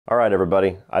All right,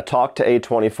 everybody. I talked to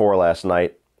A24 last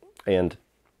night, and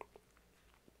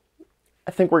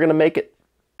I think we're going to make it.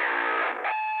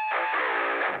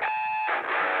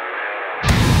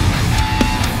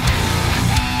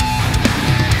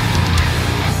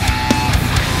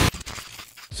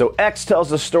 So X tells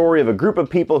the story of a group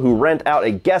of people who rent out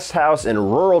a guest house in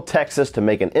rural Texas to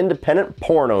make an independent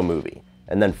porno movie,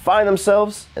 and then find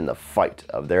themselves in the fight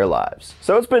of their lives.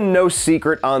 So it's been no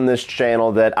secret on this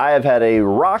channel that I have had a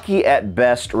rocky at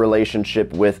best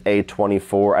relationship with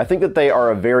A24. I think that they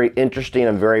are a very interesting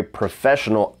and very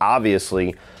professional,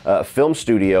 obviously, film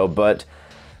studio, but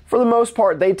for the most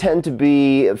part, they tend to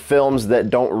be films that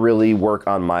don't really work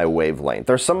on my wavelength.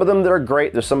 There's some of them that are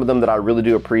great, there's some of them that I really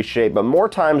do appreciate, but more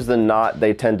times than not,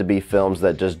 they tend to be films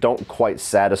that just don't quite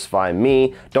satisfy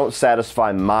me, don't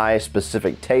satisfy my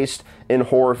specific taste in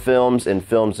horror films, in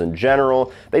films in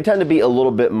general. They tend to be a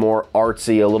little bit more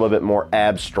artsy, a little bit more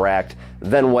abstract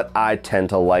than what I tend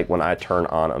to like when I turn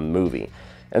on a movie.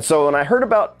 And so when I heard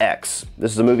about X,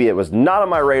 this is a movie that was not on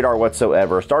my radar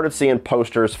whatsoever, started seeing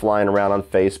posters flying around on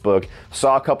Facebook,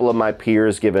 saw a couple of my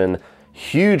peers giving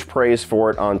huge praise for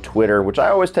it on Twitter, which I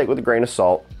always take with a grain of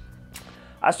salt,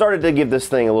 I started to give this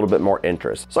thing a little bit more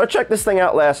interest. So I checked this thing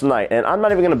out last night, and I'm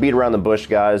not even gonna beat around the bush,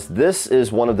 guys. This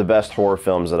is one of the best horror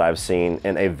films that I've seen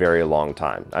in a very long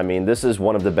time. I mean, this is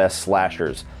one of the best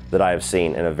slashers that I have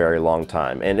seen in a very long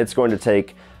time, and it's going to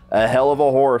take a hell of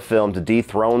a horror film to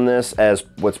dethrone this as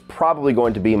what's probably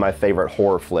going to be my favorite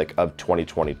horror flick of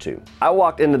 2022. I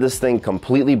walked into this thing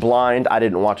completely blind. I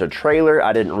didn't watch a trailer.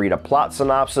 I didn't read a plot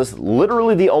synopsis.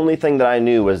 Literally the only thing that I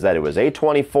knew was that it was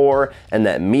A24 and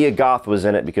that Mia Goth was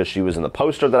in it because she was in the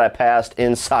poster that I passed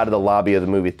inside of the lobby of the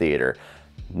movie theater.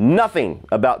 Nothing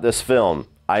about this film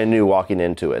I knew walking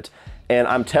into it. And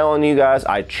I'm telling you guys,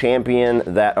 I champion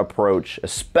that approach,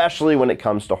 especially when it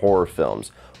comes to horror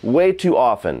films. Way too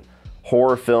often,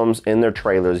 horror films in their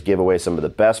trailers give away some of the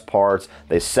best parts.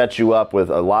 They set you up with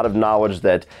a lot of knowledge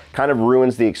that kind of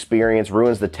ruins the experience,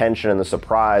 ruins the tension and the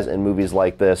surprise in movies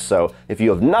like this. So if you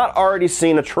have not already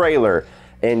seen a trailer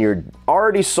and you're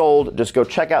already sold, just go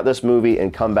check out this movie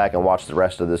and come back and watch the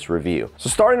rest of this review.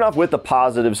 So starting off with the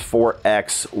positives for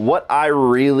X, what I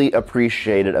really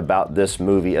appreciated about this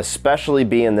movie, especially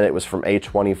being that it was from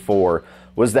A24,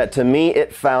 was that to me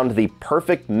it found the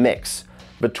perfect mix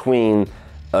between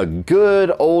a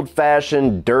good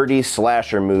old-fashioned dirty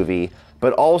slasher movie,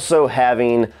 but also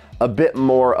having a bit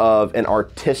more of an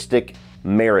artistic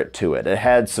merit to it. It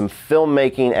had some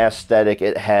filmmaking aesthetic,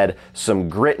 it had some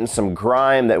grit and some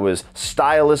grime that was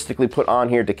stylistically put on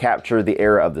here to capture the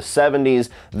era of the 70s.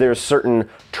 There's certain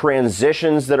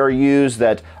transitions that are used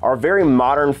that are very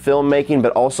modern filmmaking,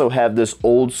 but also have this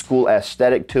old school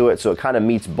aesthetic to it, so it kind of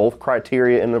meets both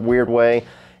criteria in a weird way.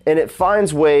 And it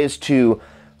finds ways to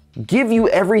give you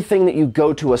everything that you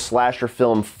go to a slasher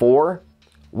film for,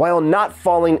 while not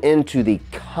falling into the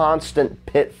constant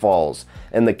pitfalls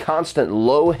and the constant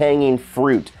low-hanging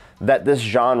fruit that this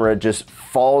genre just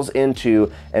falls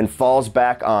into and falls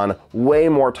back on way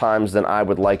more times than I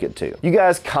would like it to. You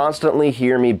guys constantly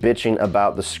hear me bitching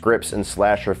about the scripts in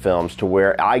slasher films to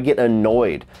where I get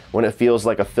annoyed when it feels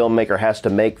like a filmmaker has to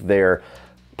make their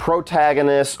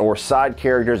protagonists or side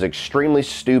characters extremely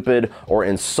stupid or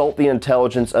insult the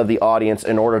intelligence of the audience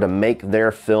in order to make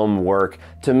their film work.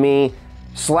 To me,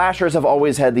 slashers have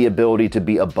always had the ability to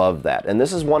be above that, and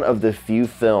this is one of the few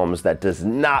films that does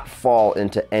not fall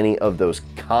into any of those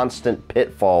constant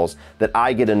pitfalls that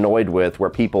I get annoyed with,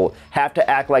 where people have to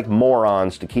act like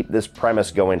morons to keep this premise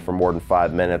going for more than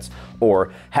 5 minutes,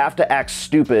 or have to act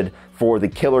stupid for the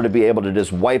killer to be able to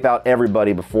just wipe out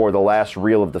everybody before the last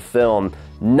reel of the film.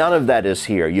 None of that is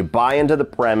here. You buy into the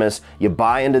premise, you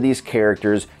buy into these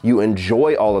characters, you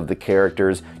enjoy all of the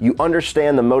characters, you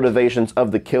understand the motivations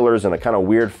of the killers in a kind of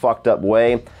weird, fucked up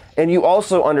way, and you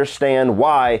also understand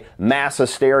why mass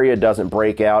hysteria doesn't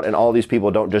break out and all these people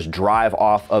don't just drive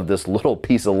off of this little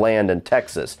piece of land in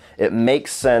Texas. It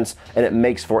makes sense, and it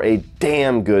makes for a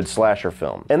damn good slasher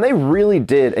film. And they really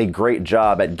did a great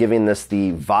job at giving this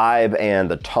the vibe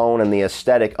and the tone and the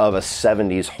aesthetic of a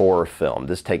 70s horror film.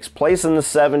 This takes place in the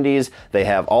 70s. They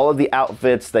have all of the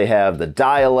outfits, they have the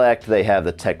dialect, they have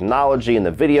the technology and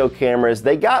the video cameras.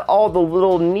 They got all the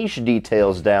little niche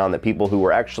details down that people who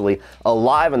were actually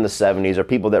alive in the 70s or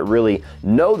people that really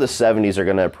know the 70s are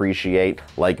going to appreciate,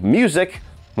 like music.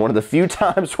 One of the few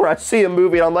times where I see a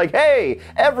movie and I'm like, hey,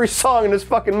 every song in this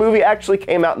fucking movie actually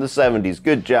came out in the 70s.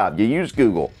 Good job, you used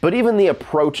Google. But even the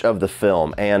approach of the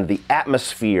film and the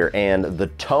atmosphere and the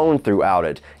tone throughout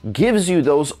it gives you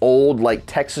those old, like,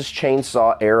 Texas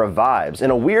Chainsaw era vibes.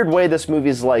 In a weird way, this movie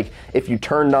is like if you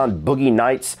turned on Boogie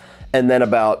Nights and then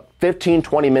about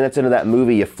 15-20 minutes into that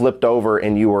movie, you flipped over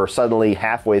and you were suddenly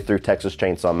halfway through Texas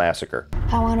Chainsaw Massacre.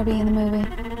 I want to be in the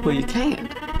movie. Well, you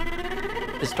can't.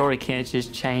 The story can't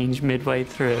just change midway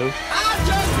through.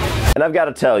 And I've got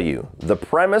to tell you, the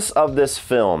premise of this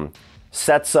film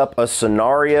sets up a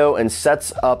scenario and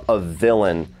sets up a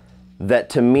villain that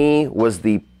to me was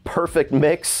the perfect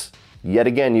mix, yet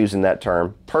again using that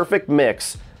term, perfect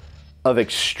mix of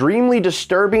extremely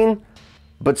disturbing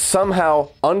but somehow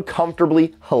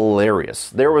uncomfortably hilarious.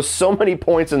 There was so many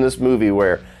points in this movie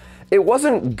where it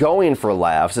wasn't going for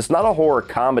laughs. It's not a horror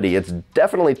comedy. It's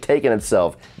definitely taking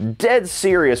itself dead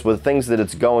serious with things that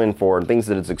it's going for and things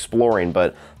that it's exploring,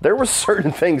 but there were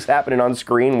certain things happening on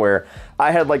screen where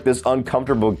I had like this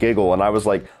uncomfortable giggle and I was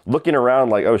like looking around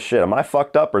like, oh shit, am I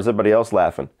fucked up or is everybody else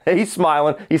laughing? Hey, he's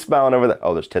smiling over there.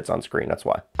 Oh, there's tits on screen, that's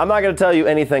why. I'm not gonna tell you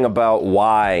anything about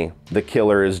why the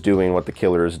killer is doing what the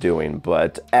killer is doing,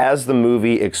 but as the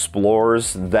movie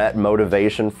explores that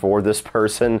motivation for this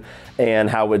person and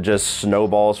how it just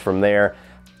snowballs from there,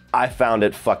 I found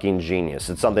it fucking genius.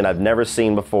 It's something I've never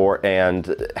seen before,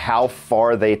 and how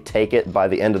far they take it by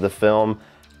the end of the film,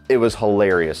 it was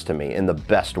hilarious to me in the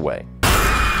best way.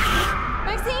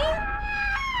 Maxine?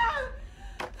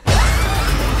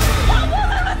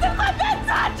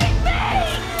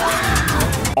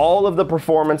 All of the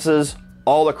performances,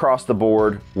 all across the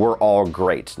board, were all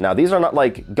great. Now, these are not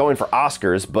like going for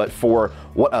Oscars, but for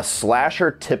what a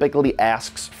slasher typically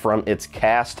asks from its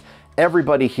cast,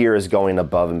 everybody here is going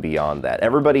above and beyond that.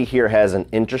 Everybody here has an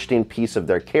interesting piece of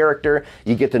their character.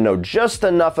 You get to know just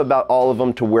enough about all of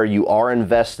them to where you are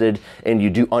invested and you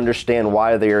do understand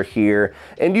why they are here.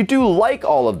 And you do like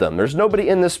all of them. There's nobody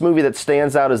in this movie that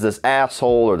stands out as this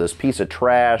asshole or this piece of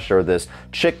trash or this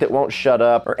chick that won't shut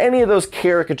up or any of those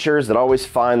caricatures that always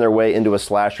find their way into a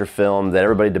slasher film that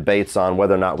everybody debates on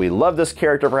whether or not we love this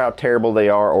character for how terrible they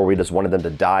are or we just wanted them to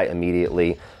die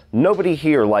immediately. Nobody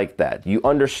here like that. You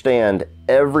understand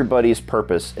everybody's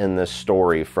purpose in this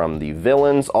story, from the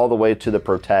villains all the way to the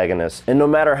protagonists. And no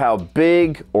matter how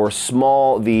big or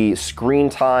small the screen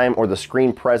time or the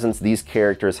screen presence these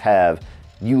characters have,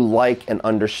 you like and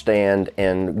understand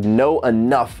and know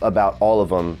enough about all of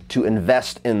them to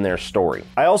invest in their story.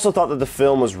 I also thought that the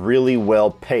film was really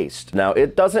well paced. Now,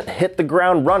 it doesn't hit the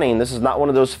ground running. This is not one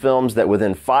of those films that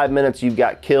within 5 minutes you've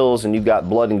got kills and you've got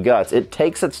blood and guts. It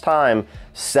takes its time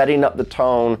setting up the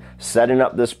tone, setting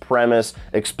up this premise,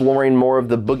 exploring more of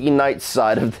the Boogie Nights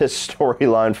side of this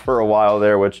storyline for a while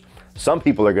there, which some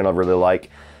people are gonna really like,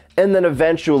 and then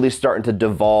eventually starting to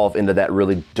devolve into that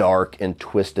really dark and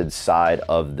twisted side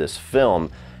of this film.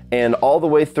 And all the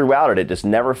way throughout it, it just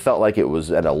never felt like it was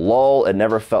at a lull. It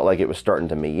never felt like it was starting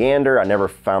to meander. I never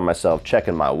found myself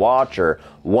checking my watch or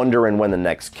wondering when the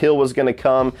next kill was gonna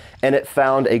come. And it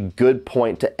found a good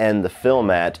point to end the film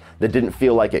at that didn't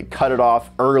feel like it cut it off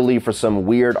early for some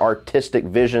weird artistic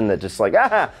vision that just like,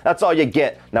 ah, that's all you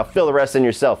get. Now fill the rest in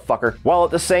yourself, fucker. While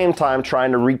at the same time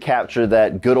trying to recapture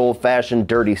that good old-fashioned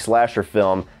dirty slasher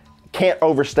film can't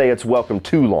overstay its welcome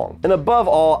too long. And above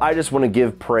all, I just want to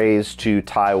give praise to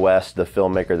Ty West, the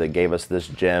filmmaker that gave us this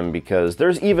gem, because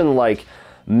there's even like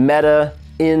meta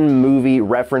in-movie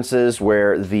references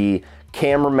where the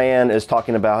cameraman is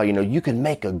talking about, you know, you can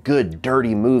make a good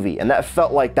dirty movie, and that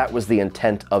felt like that was the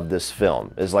intent of this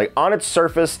film. Is like, on its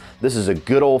surface, this is a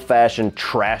good old-fashioned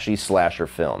trashy slasher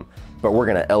film, but we're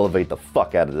gonna elevate the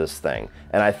fuck out of this thing.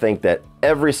 And I think that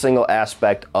every single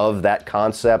aspect of that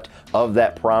concept, of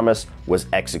that promise, was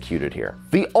executed here.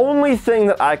 The only thing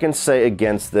that I can say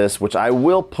against this, which I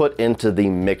will put into the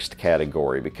mixed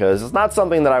category, because it's not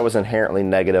something that I was inherently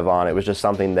negative on, it was just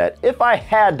something that if I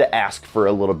had to ask for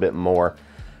a little bit more,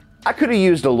 I could have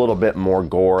used a little bit more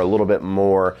gore, a little bit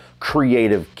more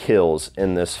creative kills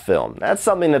in this film. That's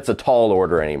something that's a tall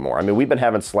order anymore. I mean, we've been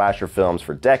having slasher films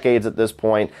for decades at this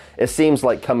point. It seems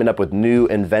like coming up with new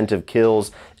inventive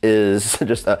kills is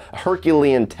just a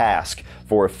Herculean task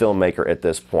for a filmmaker at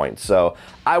this point. So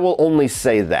I will only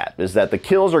say that, is that the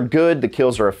kills are good, the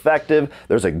kills are effective,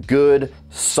 there's a good,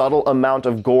 subtle amount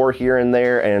of gore here and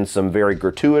there, and some very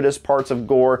gratuitous parts of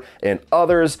gore in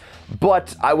others,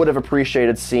 but I would have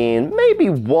appreciated seeing maybe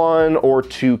 1 or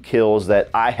 2 kills that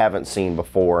I haven't seen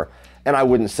before, and I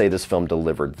wouldn't say this film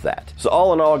delivered that. So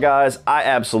all in all, guys, I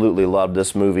absolutely loved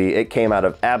this movie. It came out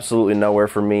of absolutely nowhere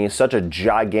for me. Such a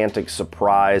gigantic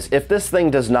surprise. If this thing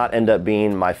does not end up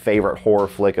being my favorite horror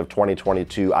flick of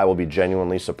 2022, I will be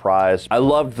genuinely surprised. I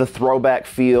loved the throwback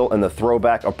feel and the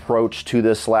throwback approach to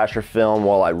this slasher film,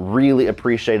 while I really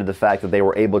appreciated the fact that they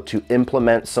were able to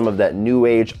implement some of that new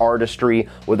age artistry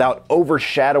without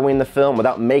overshadowing the film,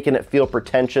 without making it feel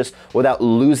pretentious, without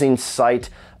losing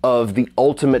sight of the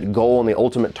ultimate goal and the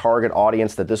ultimate target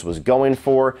audience that this was going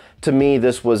for, to me,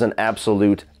 this was an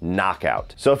absolute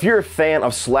knockout. So if you're a fan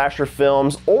of slasher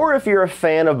films, or if you're a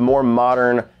fan of more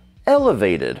modern,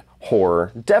 elevated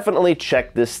horror, definitely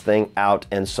check this thing out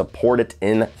and support it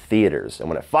in theaters. And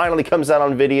when it finally comes out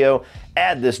on video,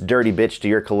 add this dirty bitch to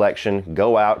your collection,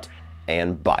 go out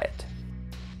and buy it.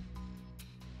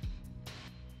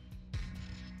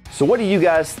 So what do you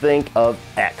guys think of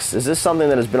X? Is this something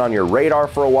that has been on your radar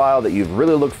for a while that you've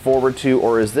really looked forward to,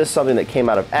 or is this something that came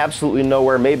out of absolutely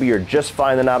nowhere? Maybe you're just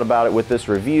finding out about it with this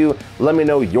review. Let me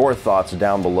know your thoughts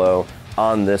down below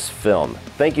on this film.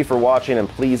 Thank you for watching, and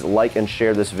please like and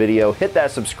share this video. Hit that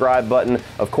subscribe button.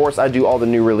 Of course, I do all the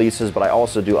new releases, but I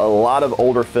also do a lot of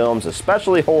older films,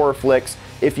 especially horror flicks.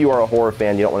 If you are a horror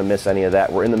fan, you don't want to miss any of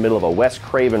that. We're in the middle of a Wes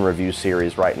Craven review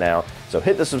series right now, so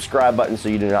hit the subscribe button so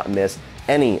you do not miss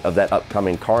any of that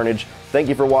upcoming carnage. Thank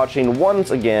you for watching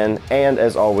once again, and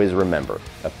as always, remember,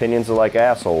 opinions are like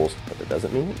assholes, but that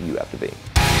doesn't mean you have to be.